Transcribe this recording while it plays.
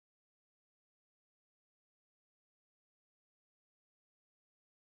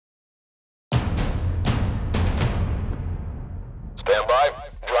Stand by.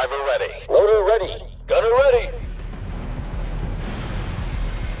 Driver ready. Loader ready. Gunner ready.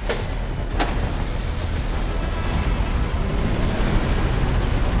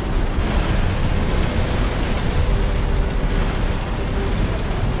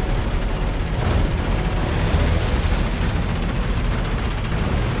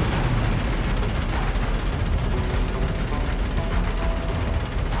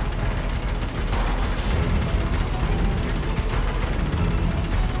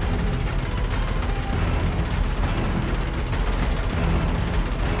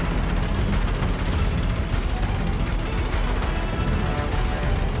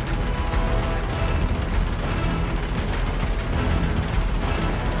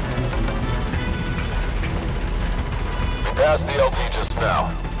 Passed the LT just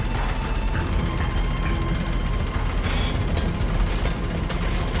now.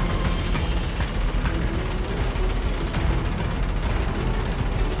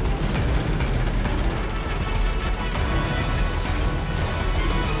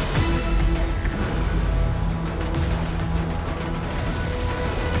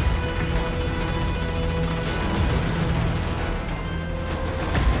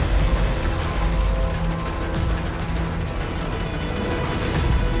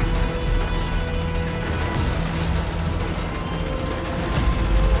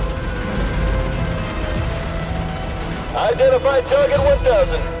 Identified target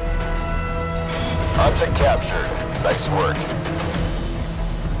 1000. Object captured. Nice work.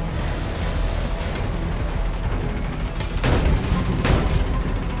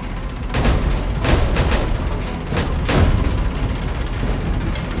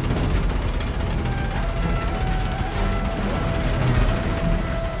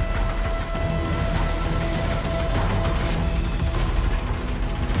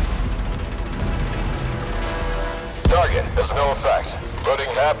 Target has no effect. Loading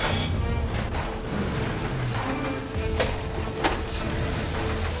HAP.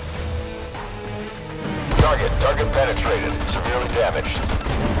 Target penetrated. Severely damaged.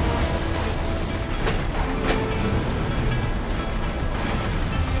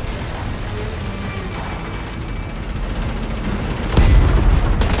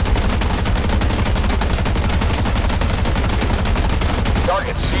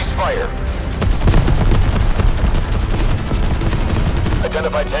 Target cease fire.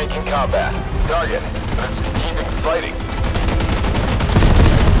 Identify tank in combat. Target, but it's keeping fighting.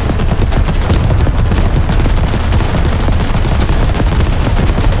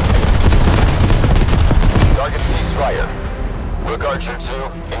 Target ceasefire. Rook Archer 2,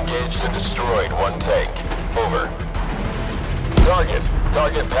 engaged and destroyed one tank. Over.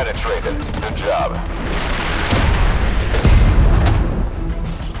 Target penetrated. Good job.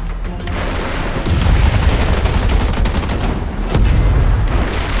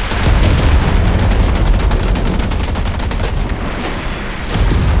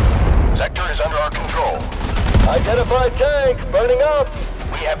 Sector is under our control. Identified tank, burning up.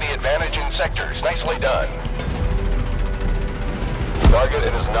 We have the advantage in sectors. Nicely done. Target,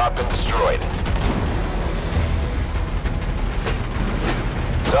 it has not been destroyed.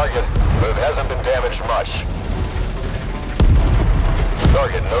 Target, but it hasn't been damaged much.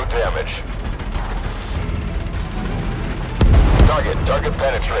 Target, no damage. Target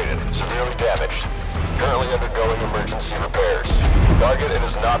penetrated, severely damaged. Currently undergoing emergency repairs. Target, it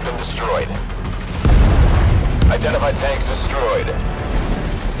has not been destroyed. Identify tanks destroyed.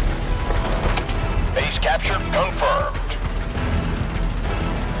 Base capture confirmed.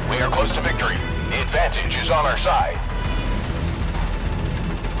 We are close to victory. The advantage is on our side.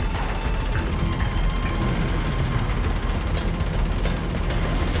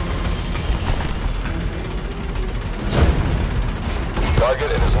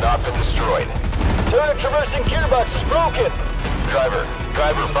 Target, it has not been destroyed. Turret traversing gearbox is broken. Driver,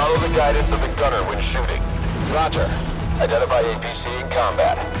 follow the guidance of the gunner when shooting. Roger. Identify APC in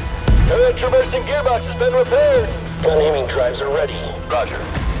combat. Turret traversing gearbox has been repaired. Gun aiming drives are ready. Roger.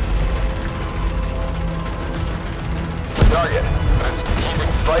 Target, but it's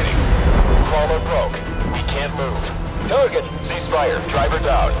keeping fighting. Crawler broke. We can't move. Target, ceasefire. Driver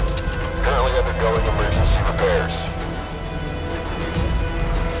down. Currently undergoing emergency repairs.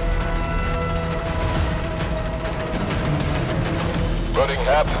 Loading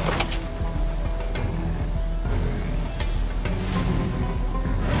HAP.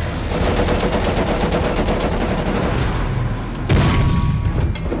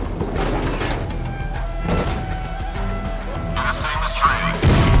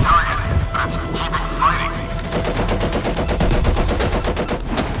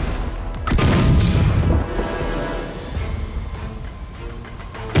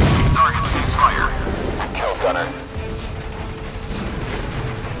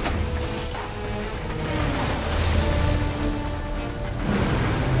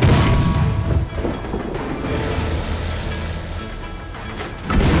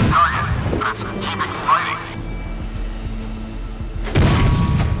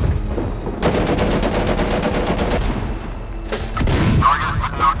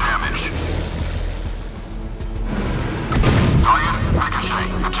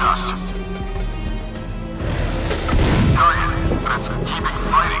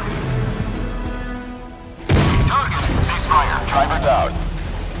 cleared out.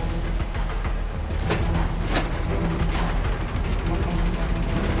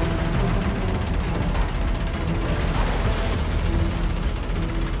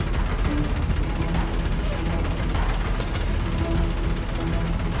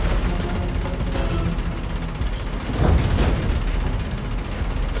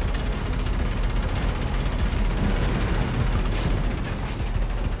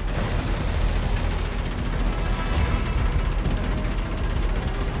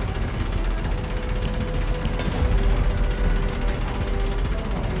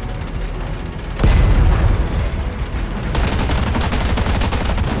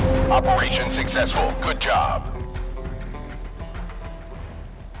 Operation successful. Good job.